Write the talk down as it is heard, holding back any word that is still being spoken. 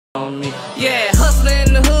on me. Yeah, hustling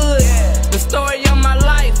in the hood, the story of my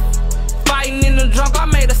life. Fighting in the drunk, I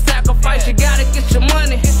made a sacrifice. You gotta get your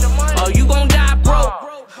money, or you gon' die broke.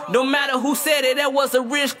 No matter who said it, that was a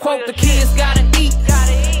rich quote. The kids gotta eat,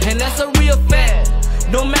 and that's a real fact.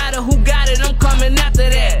 No matter who got it, I'm coming after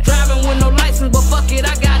that. Driving with no license, but fuck it,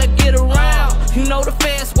 I gotta get around. You know the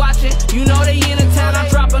fans watching, you know they in the town. I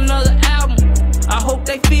drop another album, I hope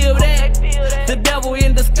they feel that. The devil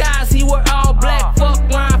in disguise, he wear all black. Fuck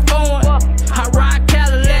where I'm going, I ride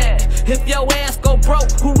Cadillac. If your ass go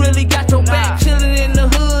broke, who really got your back? Chillin' in the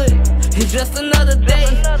hood, it's just another day.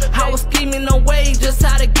 I was scheming on ways, just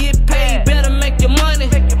how to get paid. Better make your money,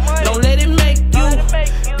 don't let it make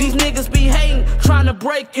you. These niggas be hating, trying to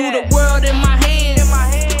break you. The world in my hands,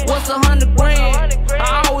 what's 100 grand?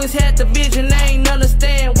 I always had the vision, I ain't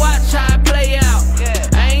understand. Watch how it play out,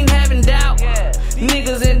 I ain't having doubt.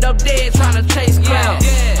 Niggas end up dead trying to chase clout.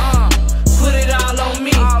 Put it all on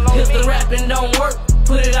me, if the rapping don't work,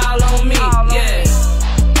 put it all on me, yeah.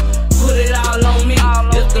 Put it all on me,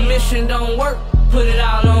 if the mission don't work, put it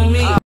all on me.